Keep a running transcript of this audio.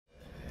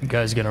You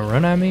guys gonna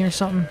run at me or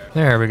something?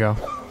 There we go.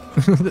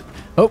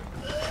 Oh!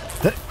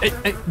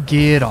 Hey,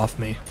 get off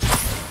me.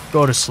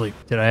 Go to sleep.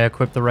 Did I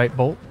equip the right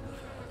bolt?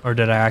 Or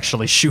did I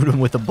actually shoot him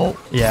with a bolt?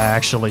 Yeah, I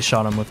actually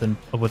shot him with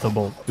a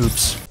bolt.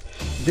 Oops.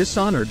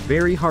 Dishonored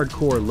Very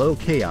Hardcore Low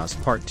Chaos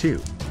Part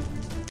 2.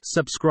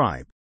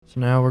 Subscribe. So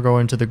now we're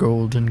going to the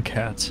Golden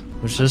Cat,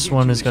 which this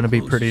one is going to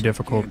be pretty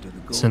difficult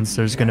since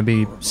there's going to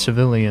be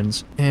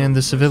civilians. And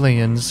the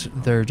civilians,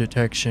 their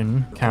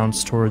detection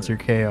counts towards your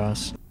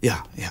chaos.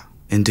 Yeah,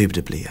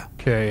 indubitably, yeah.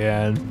 Okay,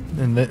 yeah,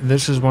 and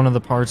this is one of the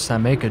parts that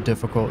make it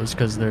difficult is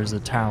because there's a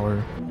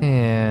tower.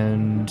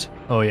 And,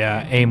 oh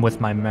yeah, aim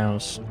with my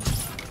mouse.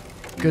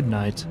 Good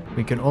night.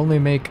 We can only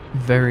make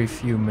very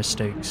few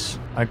mistakes.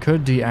 I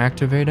could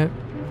deactivate it,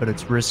 but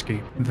it's risky.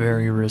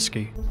 Very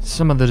risky.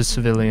 Some of the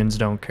civilians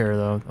don't care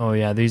though. Oh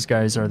yeah, these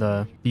guys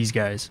are these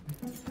guys.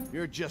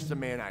 You're just a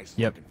man I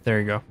Yep, there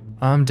you go.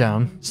 I'm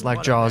down.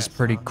 Slackjaw's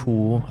pretty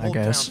cool, I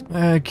guess.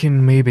 I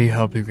can maybe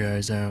help you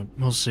guys out.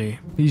 We'll see.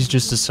 He's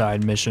just a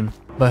side mission,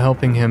 but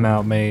helping him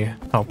out may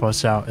help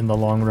us out in the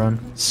long run.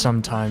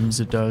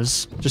 Sometimes it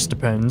does. Just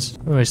depends.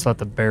 I always thought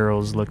the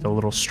barrels looked a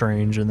little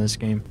strange in this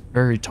game.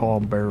 Very tall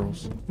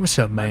barrels. What's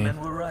up, man? My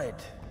men were right.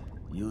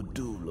 You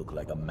do look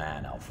like a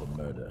man out for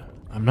murder.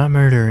 I'm not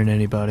murdering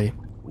anybody.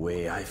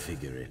 Way I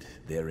figure it,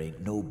 there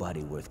ain't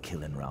nobody worth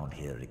killing around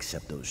here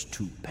except those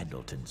two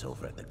Pendletons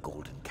over at the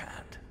Golden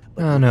Cat.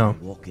 Oh no.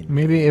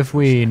 Maybe if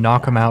we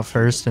knock them out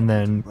first and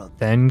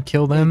then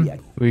kill them,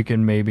 we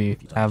can maybe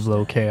have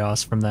low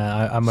chaos from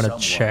that. I'm gonna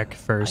check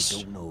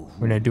first.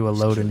 We're gonna do a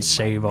load and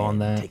save on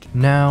that.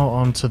 Now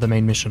on to the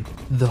main mission.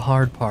 The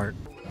hard part.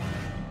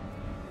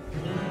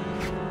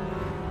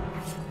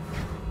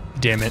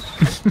 Damn it.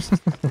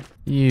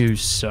 You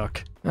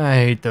suck. I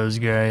hate those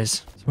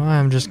guys. That's why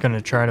I'm just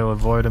gonna try to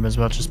avoid them as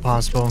much as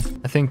possible.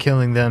 I think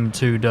killing them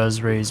too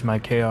does raise my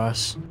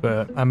chaos,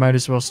 but I might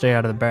as well stay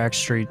out of the back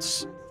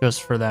streets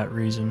just for that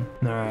reason.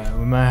 Alright,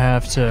 we might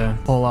have to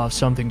pull off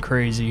something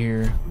crazy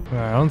here.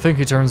 Alright, I don't think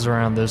he turns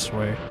around this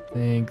way. I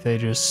think they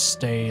just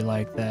stay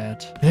like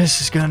that.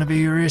 This is gonna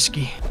be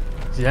risky.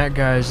 That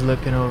guy's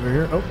looking over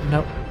here. Oh,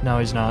 no,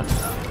 he's not.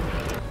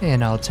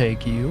 And I'll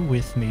take you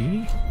with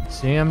me.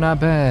 See, I'm not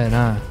bad,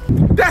 huh?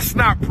 That's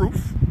not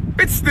proof.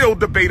 It's still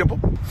debatable.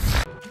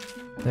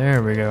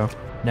 There we go.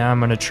 Now I'm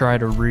gonna try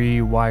to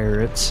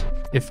rewire it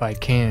if I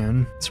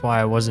can. That's why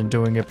I wasn't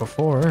doing it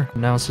before.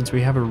 Now since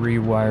we have a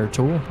rewire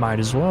tool, might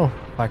as well.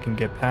 If I can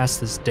get past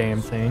this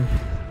damn thing.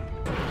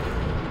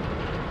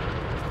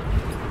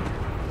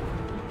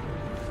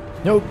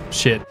 Nope,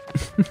 shit.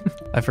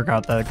 I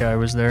forgot that guy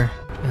was there.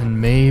 And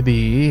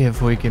maybe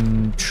if we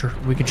can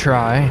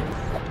try.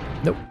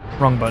 Nope,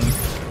 wrong button.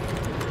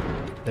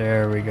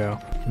 There we go.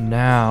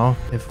 Now,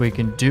 if we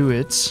can do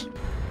it,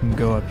 we can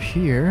go up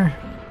here.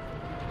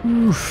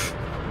 Oof,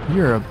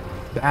 you're a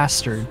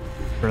bastard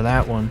for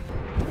that one.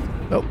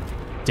 Oh,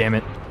 damn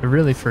it. I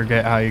really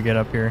forget how you get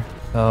up here.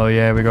 Oh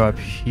yeah, we go up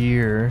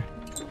here.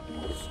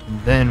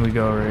 And then we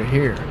go right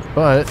here.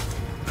 But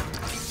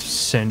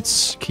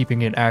since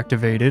keeping it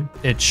activated,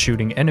 it's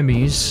shooting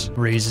enemies,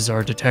 raises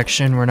our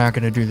detection. We're not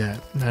gonna do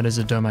that. That is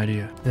a dumb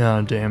idea.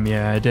 Oh damn,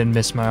 yeah, I didn't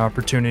miss my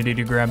opportunity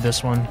to grab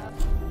this one.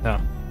 Oh.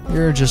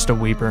 You're just a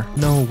weeper.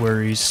 No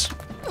worries.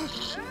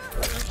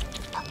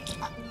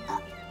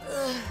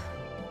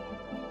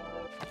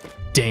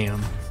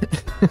 Damn.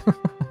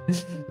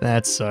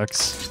 That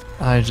sucks.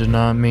 I did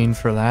not mean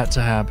for that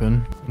to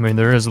happen. I mean,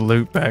 there is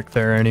loot back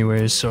there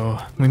anyways, so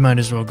we might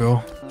as well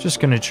go. Just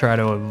gonna try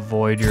to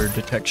avoid your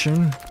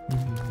detection.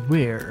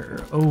 Where?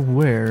 Oh,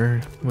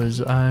 where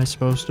was I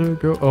supposed to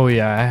go? Oh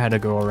yeah, I had to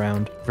go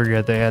around.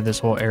 Forget they had this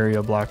whole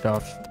area blocked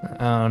off.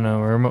 I don't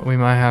know, we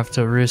might have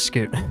to risk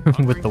it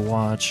with the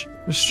watch.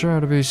 Just try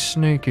to be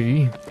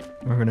sneaky.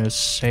 We're gonna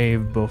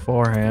save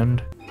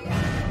beforehand.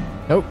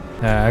 Nope.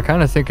 I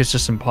kind of think it's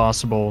just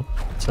impossible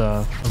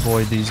to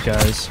avoid these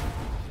guys.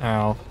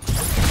 Ow.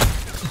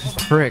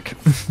 Frick.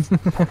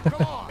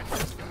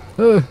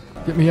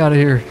 Get me out of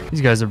here.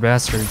 These guys are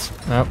bastards.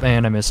 Oh,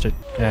 and I missed it.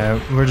 Yeah,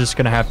 we're just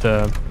gonna have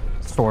to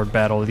sword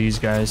battle these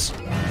guys.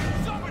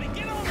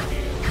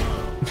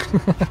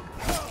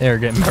 They're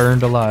getting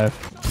burned alive.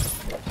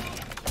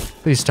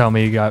 Please tell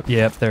me you got...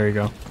 Yep, there you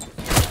go.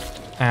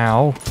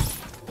 Ow.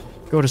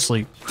 Go to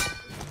sleep.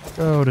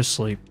 Go to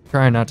sleep.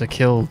 Try not to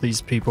kill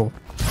these people.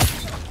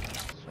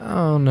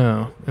 Oh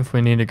no. If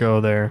we need to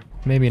go there.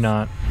 Maybe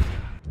not.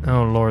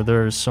 Oh lord,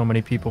 there's so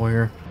many people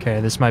here.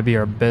 Okay, this might be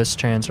our best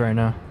chance right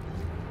now.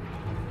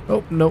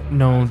 Oh, nope,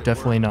 no,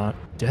 definitely not.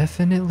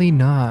 Definitely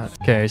not.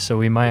 Okay, so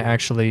we might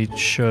actually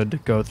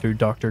should go through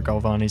Dr.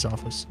 Galvani's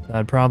office.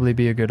 That'd probably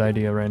be a good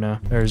idea right now.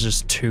 There's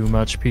just too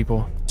much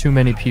people. Too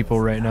many people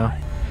right now.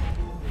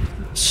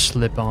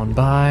 Slip on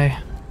by.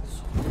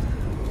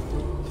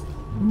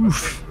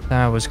 Oof,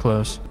 that was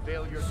close.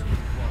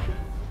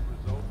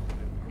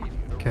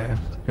 Okay,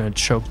 I'm gonna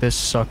choke this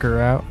sucker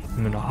out.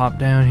 I'm gonna hop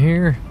down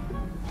here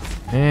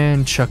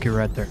and chuck you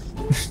right there.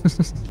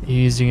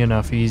 Easy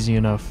enough, easy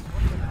enough.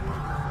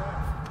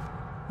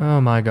 Oh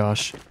my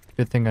gosh.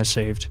 Good thing I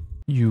saved.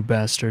 You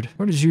bastard.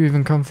 Where did you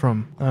even come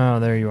from? Oh,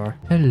 there you are.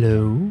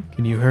 Hello.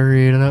 Can you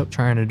hurry it up?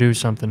 Trying to do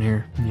something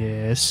here.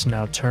 Yes,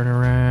 now turn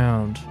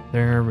around.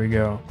 There we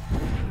go.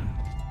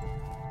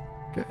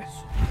 Okay.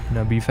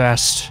 Now be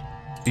fast.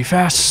 Be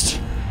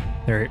fast.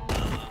 There.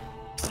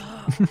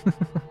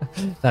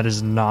 That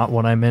is not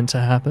what I meant to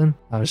happen.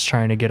 I was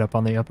trying to get up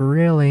on the upper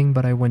railing,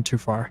 but I went too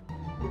far.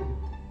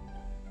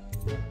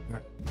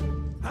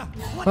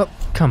 Oh,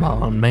 come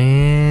on,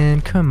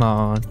 man. Come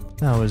on.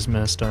 That was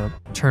messed up.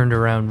 Turned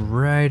around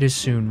right as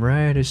soon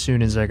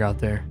as I got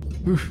there.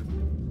 Oof.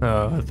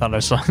 Oh, I thought I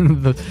saw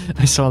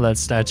I saw that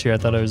statue. I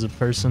thought it was a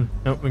person.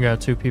 Nope, we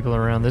got two people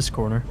around this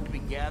corner.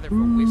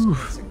 Ooh.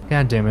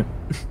 God damn it.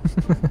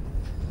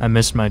 I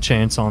missed my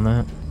chance on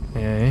that.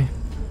 Okay.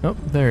 Oh,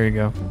 there you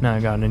go. Now I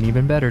got an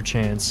even better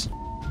chance.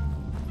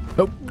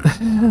 Oh,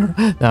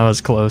 that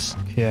was close.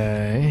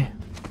 Okay.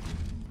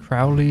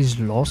 Crowley's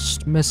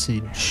lost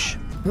message.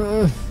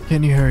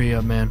 Can you hurry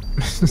up, man?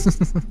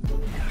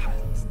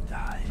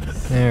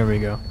 There we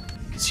go.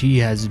 'Cause he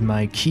has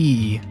my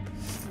key.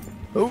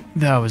 Oh,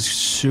 that was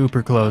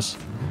super close.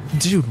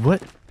 Dude,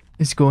 what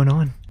is going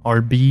on?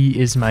 RB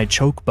is my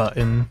choke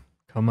button.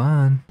 Come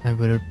on. I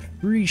would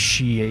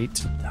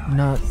appreciate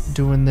not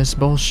doing this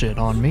bullshit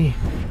on me.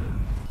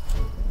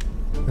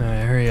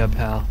 Alright, hurry up,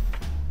 pal.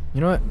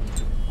 You know what?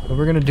 What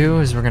we're gonna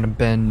do is we're gonna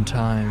bend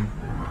time.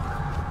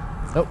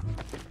 Oh,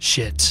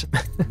 shit.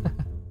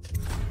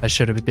 I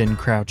should have been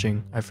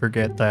crouching. I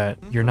forget that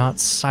you're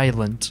not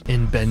silent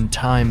in bend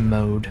time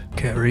mode.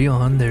 Carry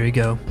on, there you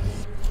go.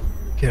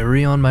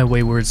 Carry on, my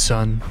wayward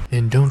son.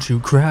 And don't you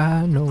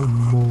cry no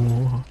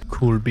more.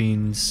 Cool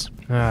beans.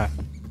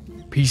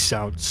 Peace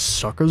out,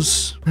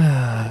 suckers.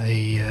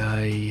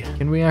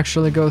 Can we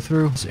actually go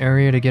through this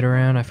area to get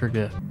around? I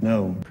forget.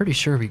 No. Pretty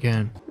sure we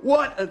can.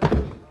 What an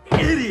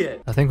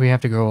idiot! I think we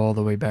have to go all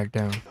the way back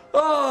down.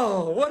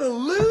 Oh, what a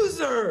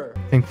loser!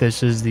 I think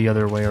this is the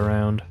other way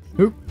around.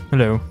 Oop,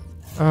 hello.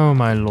 Oh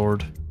my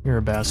lord, you're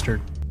a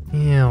bastard.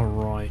 Yeah,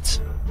 right.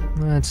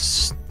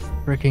 Let's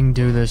freaking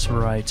do this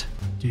right.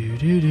 Do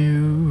do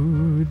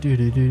do do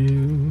do do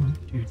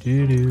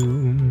do do do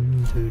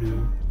do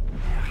do.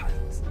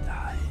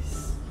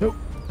 Nope,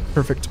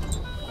 perfect.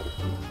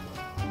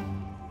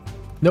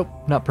 Nope,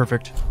 not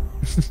perfect.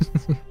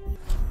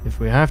 If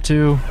we have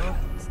to.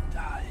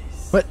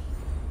 What?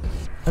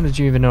 How did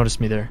you even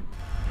notice me there?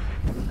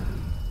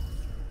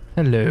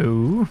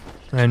 Hello,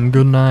 and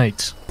good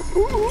night.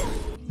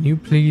 Can you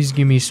please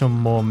give me some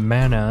more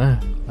mana?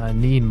 I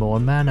need more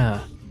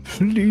mana.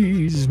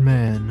 Please,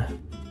 man.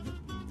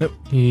 Nope,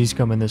 he's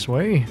coming this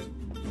way.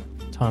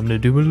 Time to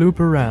do a loop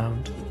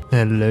around.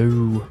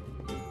 Hello.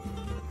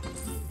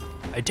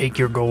 I take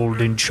your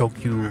gold and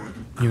choke you.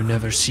 You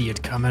never see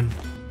it coming.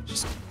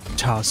 Just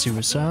toss you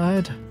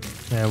aside.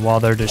 And while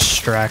they're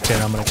distracted,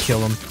 I'm gonna kill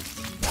them.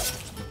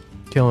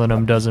 Killing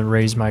them doesn't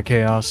raise my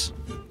chaos.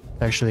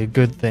 Actually a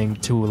good thing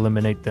to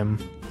eliminate them.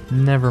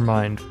 Never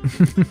mind.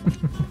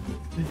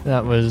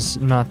 That was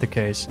not the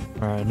case.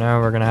 Alright, now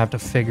we're gonna have to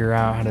figure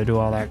out how to do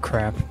all that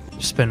crap.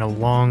 It's been a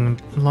long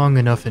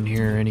enough in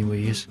here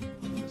anyways.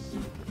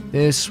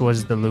 This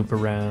was the loop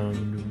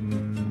around.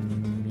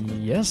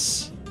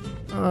 Yes?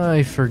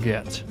 I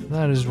forget.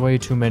 That is way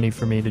too many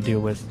for me to deal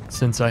with.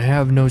 Since I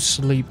have no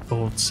sleep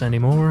bolts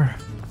anymore.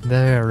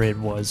 There it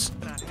was.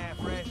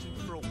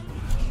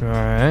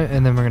 Alright,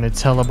 and then we're gonna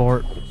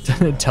teleport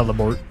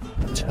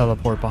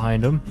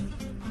behind him.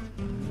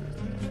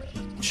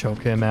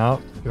 Choke him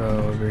out. Go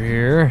over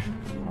here.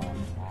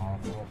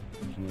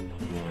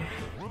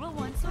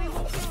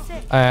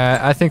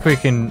 I think we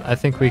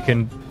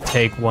can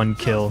take one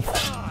kill.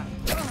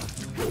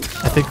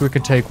 I think we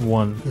could take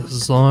one,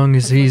 as long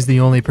as he's the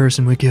only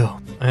person we kill.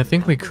 I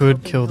think we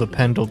could kill the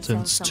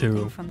Pendletons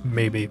too,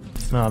 maybe.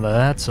 Now that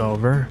that's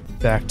over,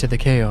 back to the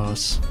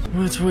chaos.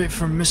 Let's wait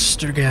for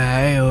Mr.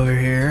 Guy over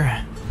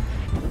here.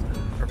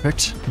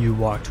 Perfect. You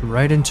walked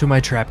right into my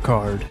trap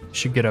card.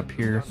 Should get up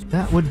here.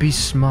 That would be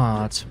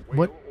smart.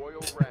 What?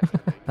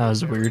 That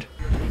was weird.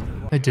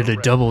 I did a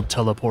double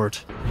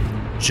teleport.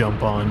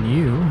 Jump on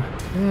you,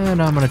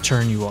 and I'm gonna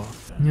turn you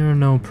off. You're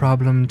no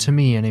problem to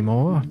me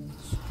anymore.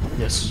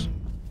 Yes.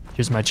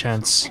 Here's my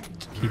chance.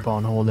 Keep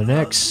on holding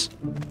X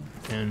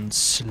and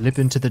slip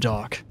into the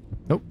dark.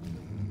 Nope.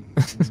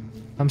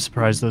 I'm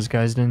surprised those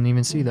guys didn't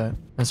even see that.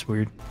 That's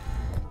weird.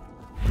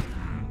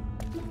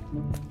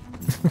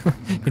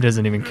 He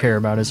doesn't even care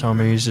about his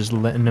homie. He's just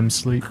letting him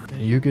sleep.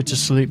 You get to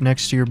sleep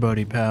next to your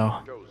buddy,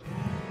 pal.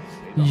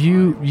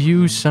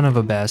 You son of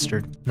a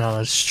bastard. Now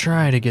let's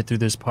try to get through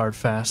this part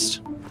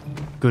fast.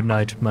 Good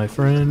night, my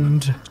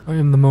friend. I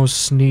am the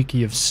most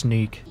sneaky of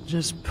sneak.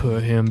 Just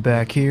put him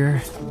back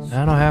here.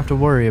 I don't have to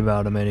worry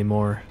about him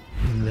anymore.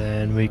 And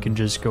then we can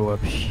just go up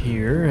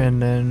here,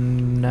 and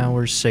then now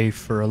we're safe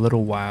for a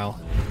little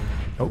while.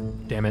 Oh,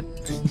 damn it.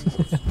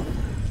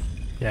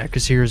 Yeah,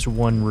 because here's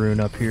one rune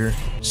up here.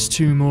 There's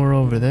two more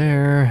over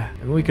there.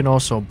 And we can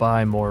also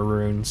buy more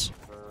runes.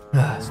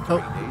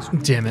 Oh,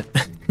 damn it.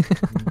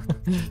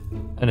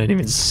 I didn't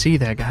even see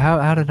that guy.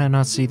 How did I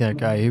not see that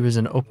guy? He was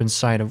in open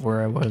sight of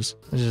where I was.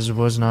 I just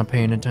was not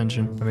paying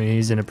attention. I mean,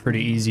 he's in a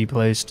pretty easy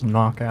place to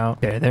knock out.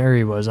 Okay, there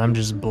he was. I'm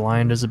just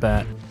blind as a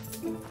bat.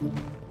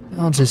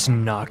 I'll just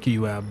knock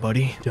you out,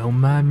 buddy. Don't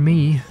mind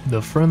me,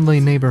 the friendly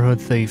neighborhood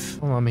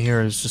thief. All I'm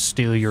here is to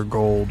steal your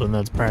gold, and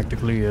that's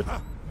practically it.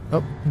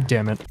 Oh,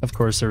 damn it. Of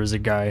course there was a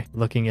guy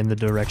looking in the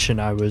direction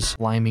I was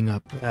climbing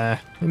up. It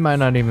might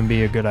not even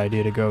be a good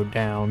idea to go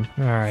down.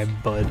 Alright,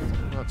 bud.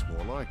 That's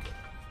more like it.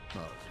 Oh,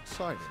 it's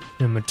exciting.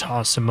 I'm gonna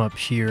toss him up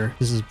here.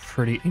 This is a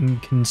pretty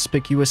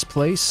inconspicuous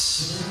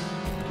place.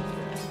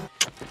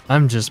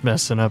 I'm just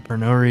messing up for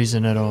no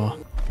reason at all.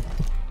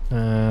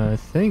 I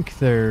think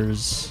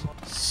there's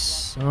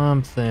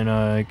something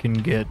I can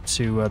get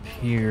to up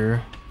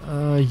here.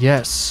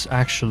 Yes,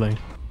 actually.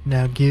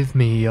 Now give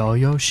me all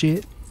your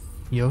shit.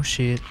 Yo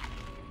shit.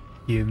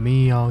 Give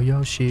me all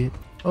your shit.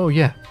 Oh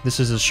yeah, this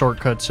is a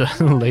shortcut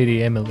to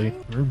Lady Emily.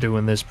 We're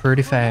doing this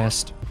pretty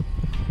fast.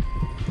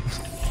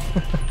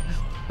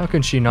 How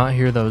can she not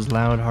hear those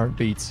loud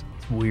heartbeats?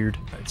 It's weird.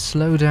 Right,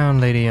 slow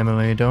down, Lady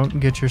Emily. Don't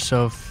get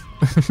yourself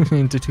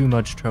into too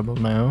much trouble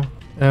now.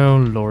 Oh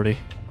lordy.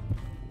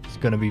 It's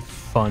gonna be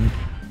fun.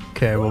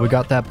 Okay, well we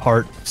got that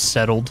part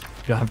settled.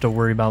 Don't have to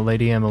worry about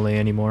Lady Emily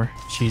anymore.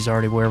 She's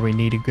already where we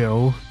need to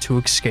go to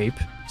escape.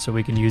 So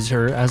we can use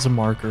her as a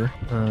marker.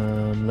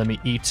 Let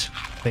me eat.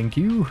 Thank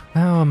you.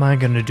 How am I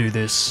gonna do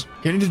this?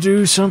 Going to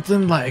do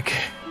something like...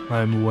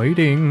 I'm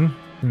waiting.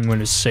 I'm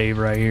gonna save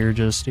right here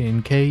just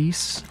in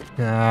case.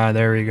 Ah,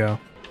 there we go.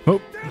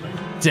 Oh,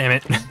 damn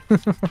it.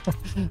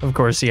 Of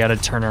course he had to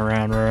turn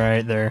around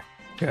right there.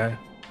 Okay,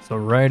 so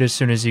right as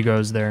soon as he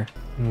goes there.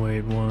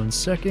 Wait 1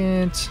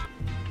 second.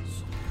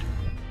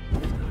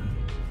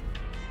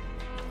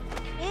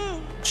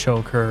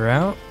 Choke her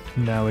out.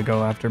 Now we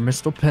go after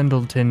Mr.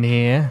 Pendleton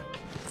here.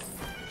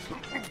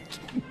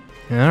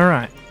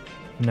 Alright.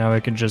 Now we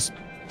can just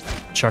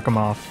chuck him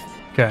off.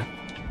 Okay.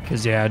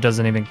 Because, yeah, it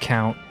doesn't even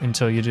count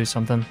until you do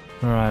something.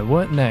 Alright,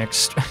 what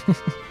next?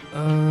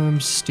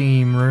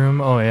 Steam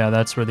room. Oh, yeah,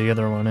 that's where the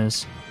other one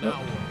is.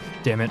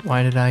 Damn it,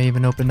 why did I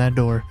even open that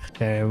door?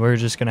 Okay, we're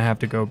just gonna have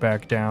to go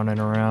back down and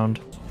around.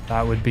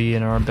 That would be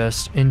in our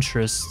best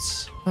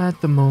interests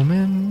at the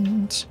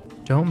moment.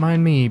 Don't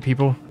mind me,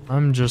 people.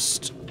 I'm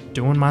just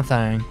doing my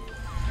thing.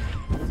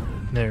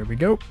 There we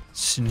go.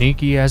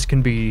 Sneaky as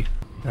can be.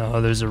 Oh,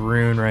 there's a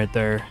rune right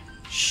there.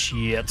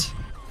 Shit.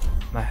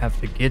 I have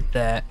to get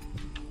that.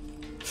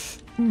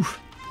 Ooh,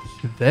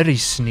 very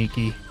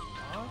sneaky.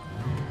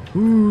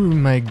 Ooh,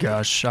 my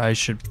gosh. I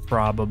should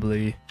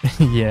probably...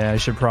 yeah, I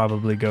should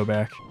probably go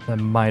back. That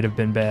might have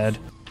been bad.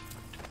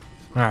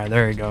 Alright,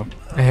 there you go.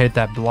 I hate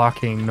that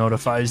blocking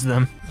notifies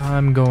them.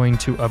 I'm going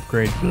to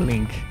upgrade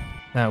Blink.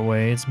 That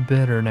way it's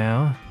better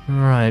now.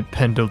 Alright,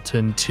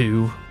 Pendleton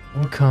 2.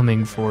 I'm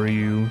coming for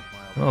you.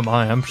 Oh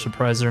my, I'm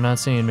surprised they're not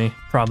seeing me.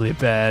 Probably a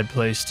bad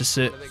place to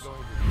sit.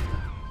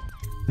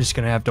 Just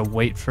gonna have to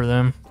wait for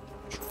them.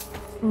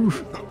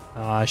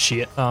 Ah,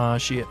 shit. Ah,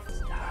 shit.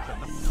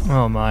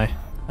 Oh my.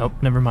 Oh,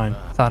 never mind.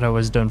 Thought I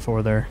was done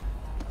for there.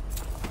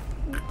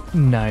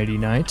 Nighty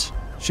night.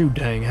 Shoot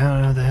dang,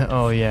 how the hell?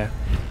 Oh yeah.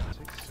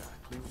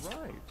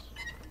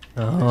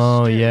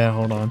 Oh yeah,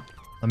 hold on.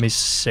 Let me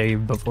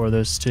save before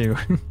this too.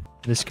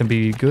 This can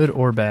be good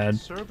or bad,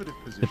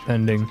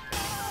 depending.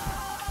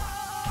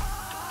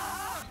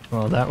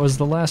 Well, that was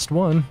the last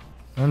one.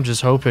 I'm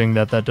just hoping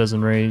that that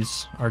doesn't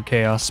raise our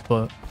chaos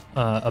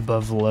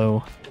above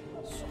low.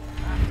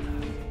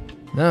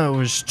 That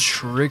was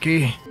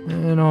tricky.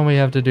 And all we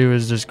have to do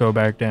is just go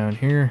back down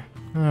here.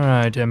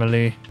 Alright,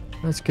 Emily.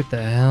 Let's get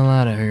the hell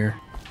out of here.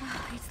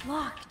 It's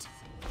locked.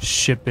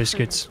 Shit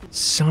biscuits.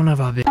 Son of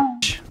a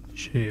bitch.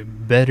 She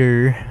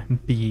better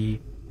be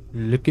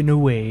looking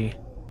away.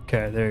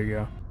 Okay, there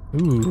you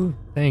go. Ooh,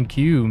 thank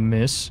you,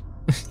 miss.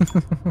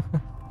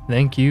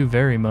 Thank you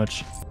very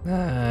much.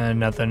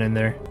 Nothing in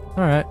there.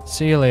 Alright,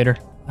 see you later.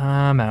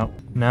 I'm out.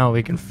 Now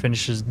we can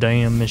finish this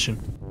damn mission.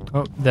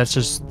 Oh, that's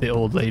just the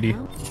old lady.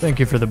 Thank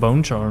you for the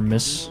bone charm,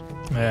 miss.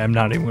 I'm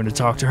not even going to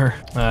talk to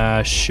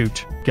her.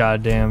 Shoot.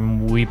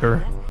 Goddamn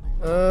weeper.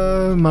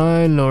 Oh,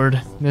 my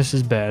lord. This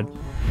is bad.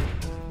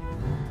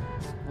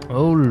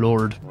 Oh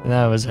lord,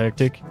 that was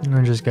hectic.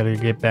 I just gotta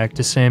get back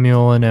to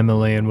Samuel and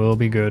Emily and we'll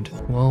be good.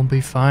 We'll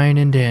be fine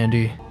and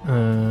dandy.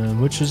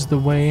 Which is the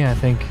way I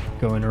think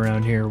going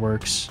around here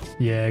works.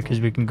 Yeah,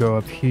 because we can go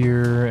up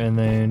here and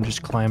then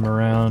just climb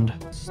around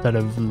instead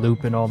of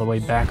looping all the way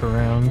back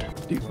around.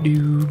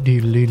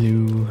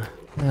 Doo-doo-doo-doo-doo.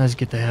 Let's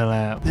get the hell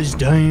out. This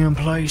damn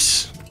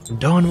place. I'm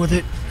done with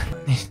it.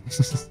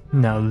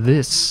 Now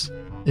this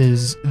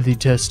is the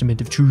testament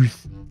of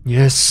truth.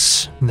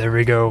 Yes, there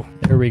we go.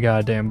 There we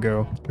goddamn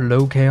go.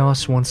 Low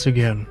chaos once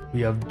again.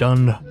 We have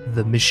done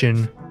the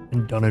mission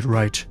and done it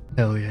right.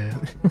 Hell yeah.